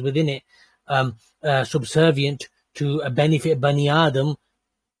whatever's within it, subservient to benefit Bani Adam,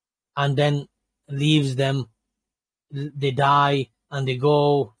 and then leaves them, they die and they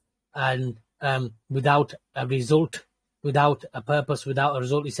go, and without a result, without a purpose, without a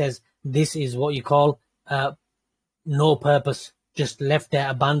result. He says this is what you call no purpose, just left there,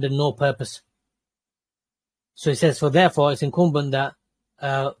 abandoned, no purpose. So he says, so therefore it's incumbent that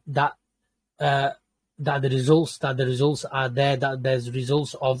the results are there, that there's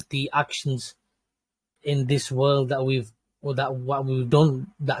results of the actions in this world that what we've done,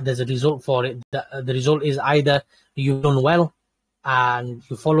 that there's a result for it. The result is either you've done well and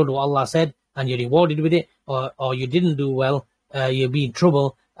you followed what Allah said and you're rewarded with it, or you didn't do well, you'll be in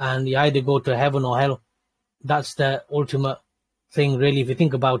trouble and you either go to heaven or hell. That's the ultimate thing, really. If you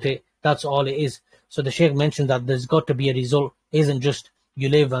think about it, that's all it is. So the Shaykh mentioned that there's got to be a result. It isn't just you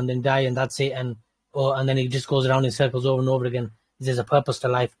live and then die and that's it, and then it just goes around in circles over and over again. There's a purpose to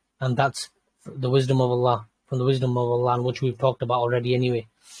life, and that's the wisdom of Allah, from the wisdom of Allah, which we've talked about already anyway.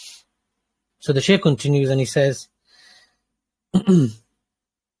 So the Shaykh continues and he says,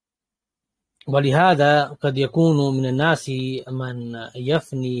 ولهذا قد يكون من الناس من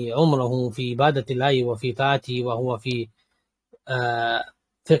يفني عمره في عبادة الله وفي طاعته وهو في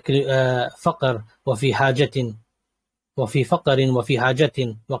فقر وفي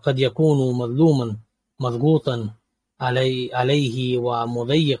حاجة وقد يكون مظلوما مضغوطا عليه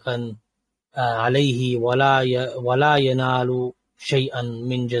ومضيقا عليه ولا ينال شيئا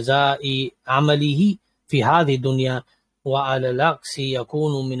من جزاء عمله في هذه الدنيا. وعلى العكس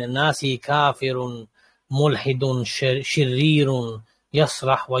يكون من الناس كافر ملحد شرير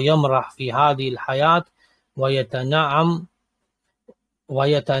يسرح ويمرح في هذه الحياة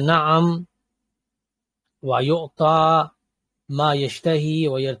ويتنعم ويعطى ما يشتهي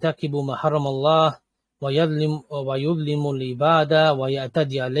ويرتكب ما حرم الله ويظلم العباد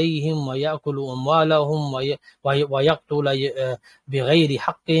ويعتدي عليهم ويأكل أموالهم ويقتل بغير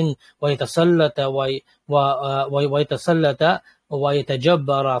حق ويتسلط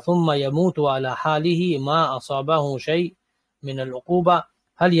ويتجبر ثم يموت على حاله ما أصابه شيء من العقوبة.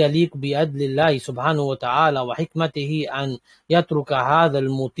 هل يليق بعدل الله سبحانه وتعالى وحكمته أن يترك هذا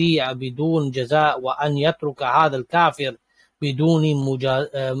المطيع بدون جزاء وأن يترك هذا الكافر بدون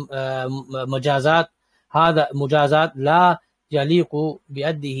مجازات؟ هذا مجازات لا يليق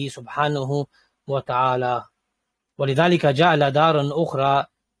بعدله سبحانه وتعالى. ولذلك جعل دارا أخرى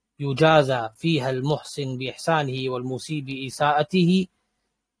يجازى فيها المحسن بإحسانه والمسيء بإساءته.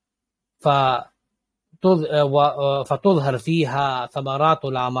 فتظهر فيها ثمرات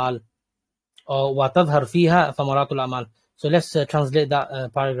الأعمال وتظهر فيها ثمرات الأعمال. So let's translate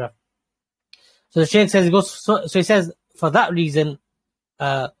that paragraph. So the Shaykh says, so he says, for that reason,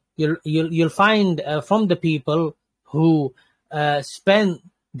 you'll find from the people who spend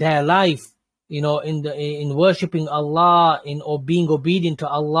their life, in worshipping Allah, in being obedient to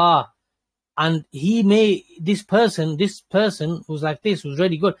Allah, and this person who's like this, who's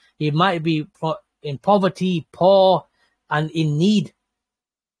really good, he might be in poverty, poor, and in need,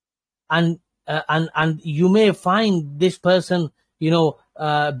 and you may find this person,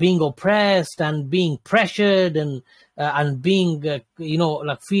 being oppressed and being pressured and being,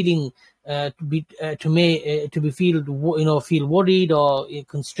 like feeling feel worried or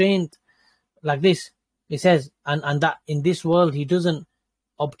constrained, like this. He says, and that in this world he doesn't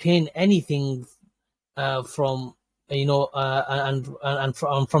obtain anything from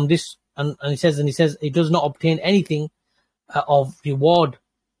from this, and he says he does not obtain anything of reward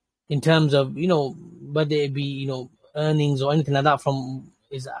in terms of whether it be earnings or anything like that for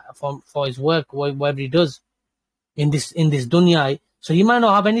his work, whatever he does in this dunya. So he might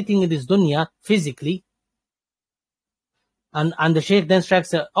not have anything in this dunya physically, and the Shaykh then strikes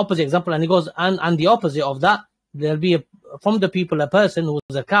the opposite example, and he goes, and the opposite of that, there'll be from the people a person who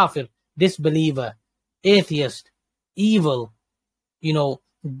is a kafir, disbeliever, atheist, evil,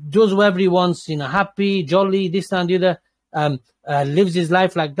 does whatever he wants, happy, jolly, this and the other, lives his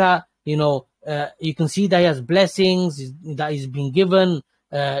life like that. You can see that he has blessings that he's been given,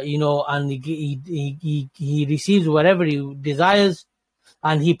 and he receives whatever he desires,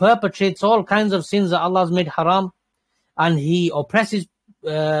 and he perpetrates all kinds of sins that Allah has made haram, and he oppresses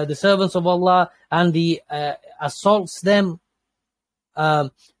the servants of Allah, and he assaults them,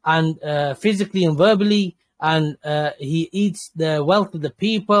 and physically and verbally, and he eats the wealth of the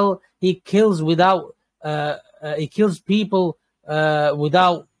people. He kills people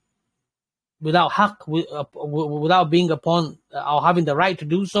without haqq, without being upon or having the right to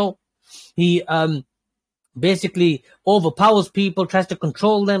do so. He basically overpowers people, tries to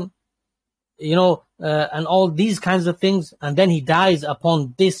control them, and all these kinds of things, and then he dies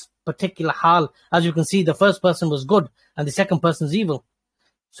upon this particular hal. As you can see, the first person was good and the second person is evil.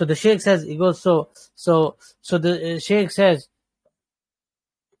 So the Shaykh says, he goes, so the Shaykh says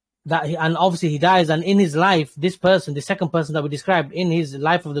that and obviously he dies, and in his life, this person, the second person that we described, in his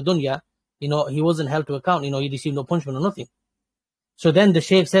life of the dunya, he wasn't held to account, he received no punishment or nothing. So then the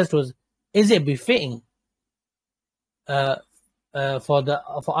Shaykh says to us, is it befitting for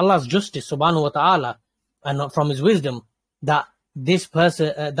Allah's justice subhanahu wa ta'ala and from his wisdom that this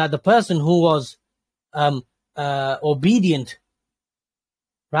person, that the person who was obedient,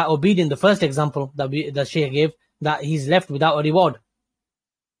 the first example that the Shaykh gave, that he's left without a reward,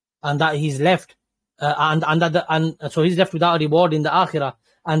 and that he's left so he's left without a reward in the akhirah,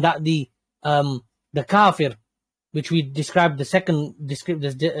 and that the kafir, which we described the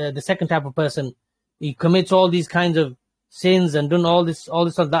second type of person, he commits all these kinds of sins and done all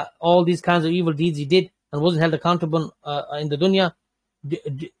these kinds of evil deeds he did and wasn't held accountable in the dunya. Do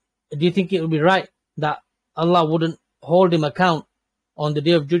you think it would be right that Allah wouldn't hold him account on the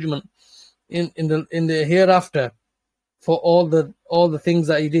day of judgment in the hereafter for all the things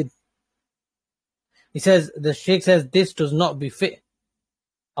that he did? He says, the Shaykh says, this does not befit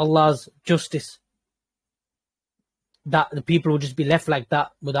Allah's justice, that the people would just be left like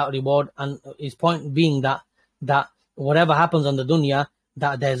that without reward. And his point being that whatever happens on the dunya,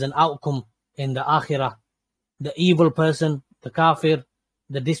 that there's an outcome in the akhirah. The evil person, the kafir,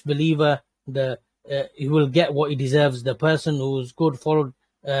 the disbeliever, he will get what he deserves. The person who's good, followed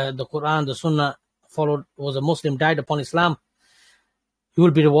the Quran, the Sunnah, was a Muslim, died upon Islam, he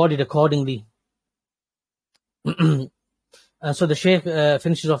will be rewarded accordingly. And so the Shaykh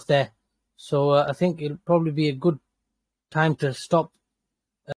finishes off there. So I think it'll probably be a good time to stop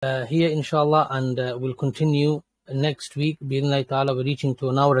here, inshallah, and we'll continue next week. Bi-idhnillahi ta'ala, we're reaching to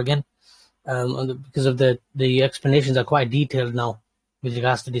an hour again, because of the explanations are quite detailed now with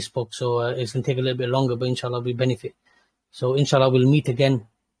regards to this book. So it's going to take a little bit longer, but inshallah we benefit. So inshallah we'll meet again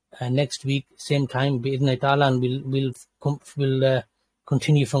next week, same time, bi-idhnillahi ta'ala, and we'll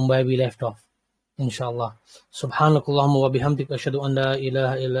continue from where we left off, inshallah. Subhanakallahumma wa bihamdik, ashhadu an la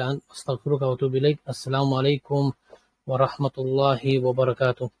ilaha illa ant, astaghfiruka wa atubu ilayk. Assalamu alaikum wa rahmatullahi wa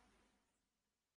barakatuh.